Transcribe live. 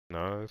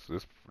No,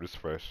 it's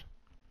fresh.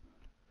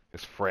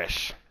 It's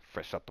fresh.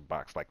 Fresh out the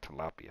box like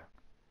tilapia.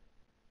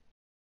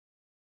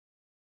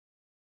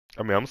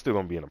 I mean, I'm still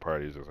gonna be in the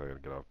party, just I gotta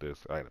get off this.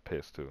 I gotta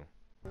piss too.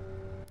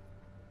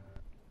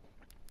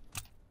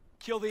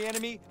 Kill the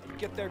enemy and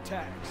get their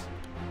tags.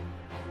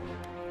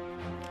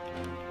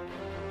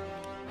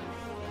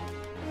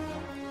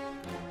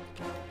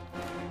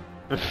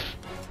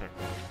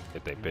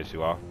 If they piss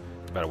you off,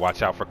 better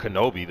watch out for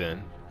Kenobi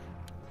then.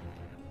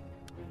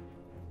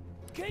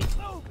 Keep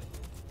moving.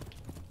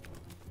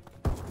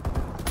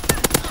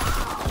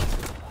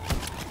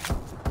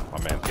 My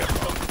man's got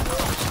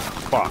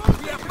fuck.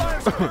 We have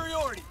fire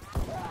superiority.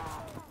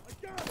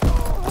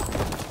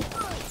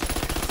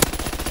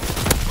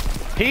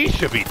 He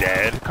should be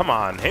dead. Come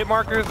on, hit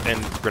markers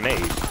and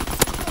grenades.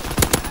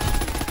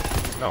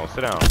 No,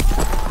 sit down.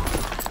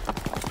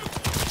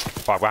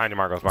 Fuck, behind you,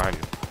 Marcos, behind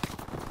you.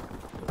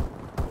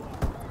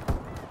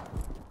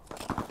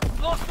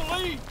 Lost the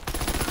lead.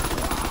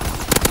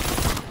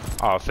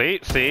 Oh, see?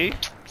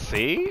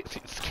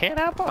 Can't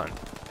have fun.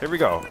 Here we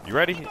go. You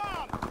ready? You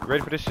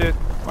ready for this shit?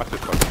 Watch this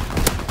fucking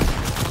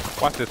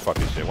shit. Watch this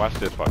fucking shit. Watch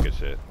this fucking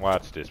shit.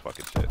 Watch this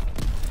fucking shit.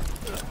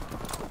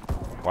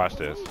 Watch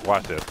this.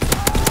 Watch this.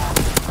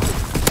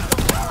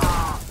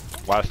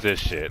 Watch this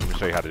shit. Let me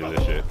show you how to do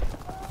this shit.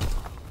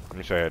 Let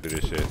me show you how to do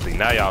this shit. See,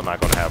 now y'all not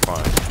gonna have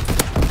fun.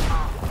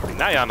 See,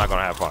 now y'all not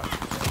gonna have fun.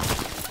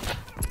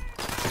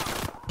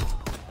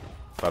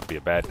 About to be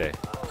a bad day.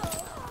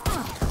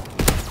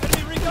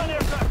 Enemy recon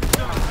aircraft.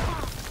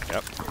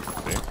 Yep.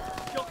 See?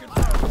 Kill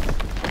confirmed.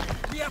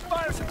 We have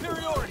fire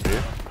superiority.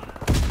 See?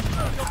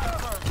 Kill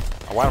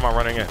confirmed. Why am I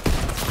running in?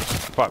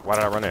 Fuck, why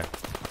did I run in?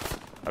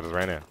 I just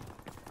ran in.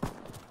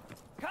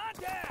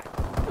 Contact.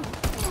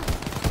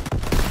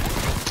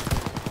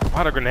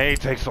 Why the grenade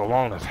take so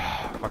long to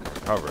fucking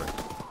recover?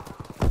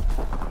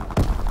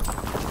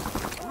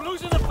 We're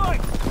losing the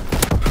fight.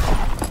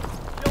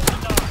 Kill the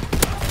knock.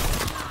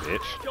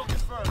 Bitch. Kill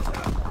confirmed.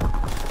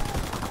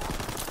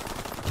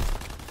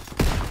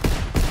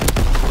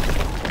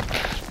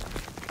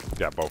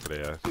 Got both of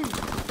their ass.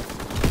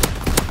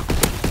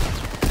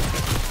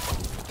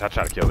 I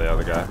try to kill the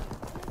other guy.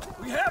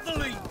 We have the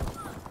lead.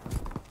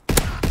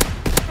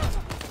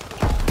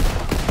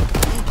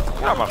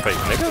 Get out my face,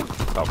 nigga.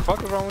 What the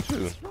fuck is wrong with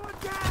you?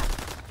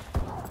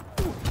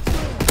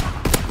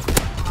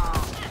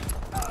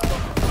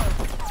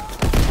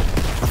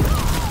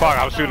 Fuck,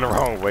 I was shooting the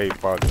wrong way.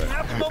 Fuck We that.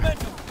 have the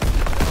momentum.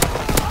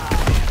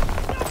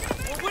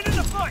 We're winning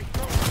the fight.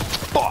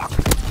 Fuck.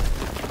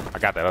 I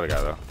got that other guy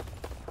though.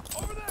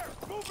 Over there.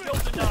 Move it. Kill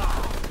the knock.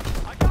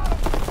 I got him.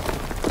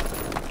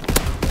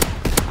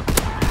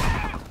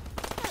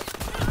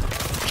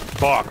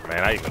 Fuck,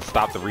 man. I even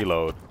stopped the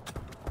reload.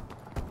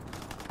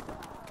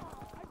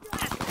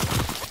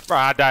 Bro,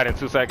 I died in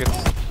 2 seconds.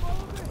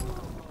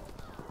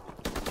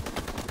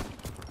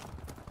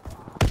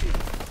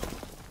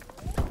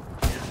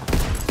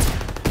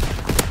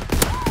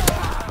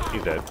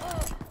 He's dead.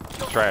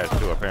 He's trash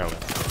too, apparently.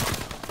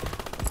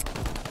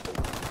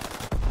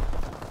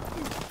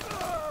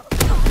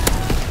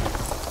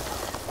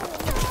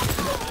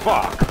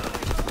 Fuck.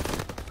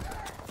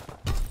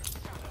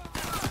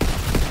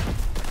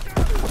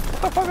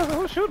 What the fuck is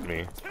who shooting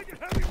me?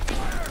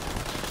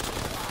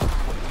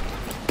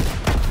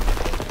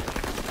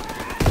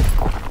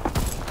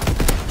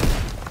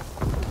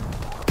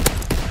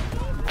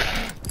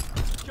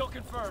 Kill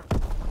confirmed.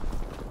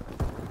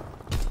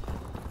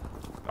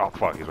 Oh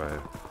fuck, he's right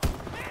here.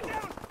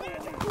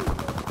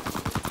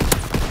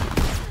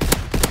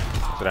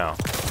 Sit down.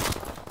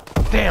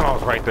 Damn, I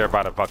was right there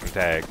by the fucking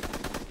tag.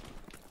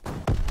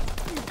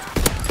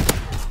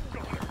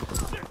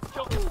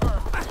 Kill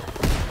confirmed.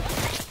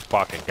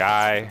 Fucking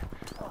guy.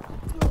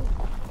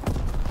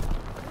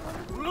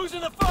 We're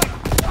losing the fight.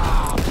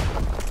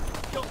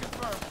 Kill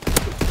confirmed.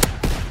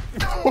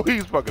 Oh,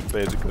 he's fucking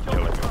busy. Couldn't Kill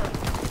kill him. confirmed.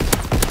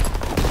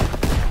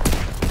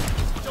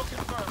 Kill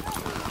confirmed.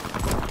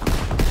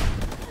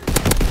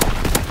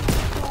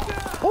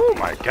 Oh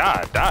my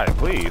god, die,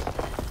 please.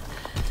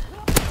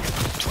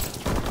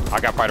 I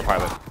got fighter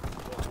pilot.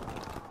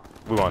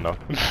 We won though.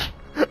 You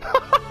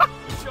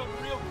showed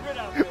real grit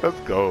out there. Let's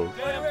go.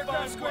 Damn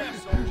fine scram,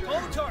 soldier.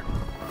 Hold the target.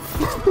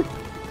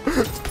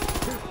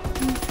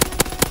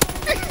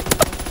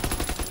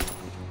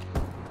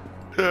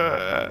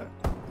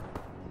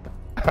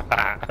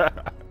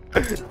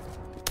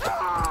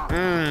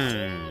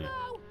 Mmm.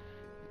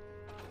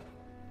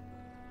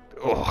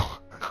 Oh.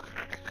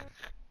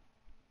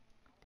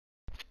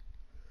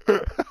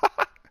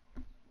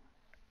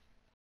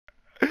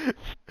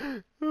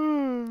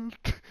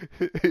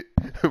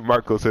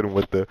 Marcos hit him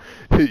with the,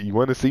 you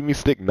want to see me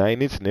stick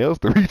 9-inch nails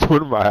to reach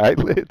one of my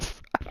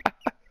eyelids?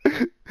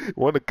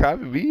 Want to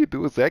copy me and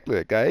do exactly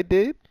like I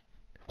did?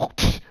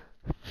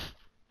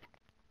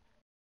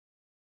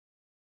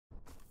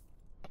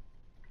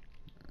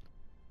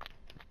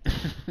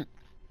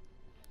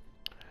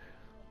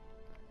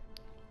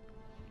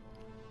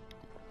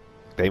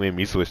 They made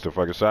me switch to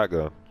fucking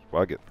shotgun.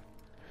 Fuck it.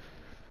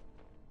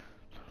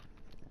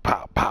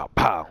 Pow, pow,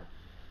 pow.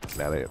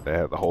 Now they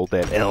have to hold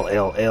that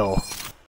LLL.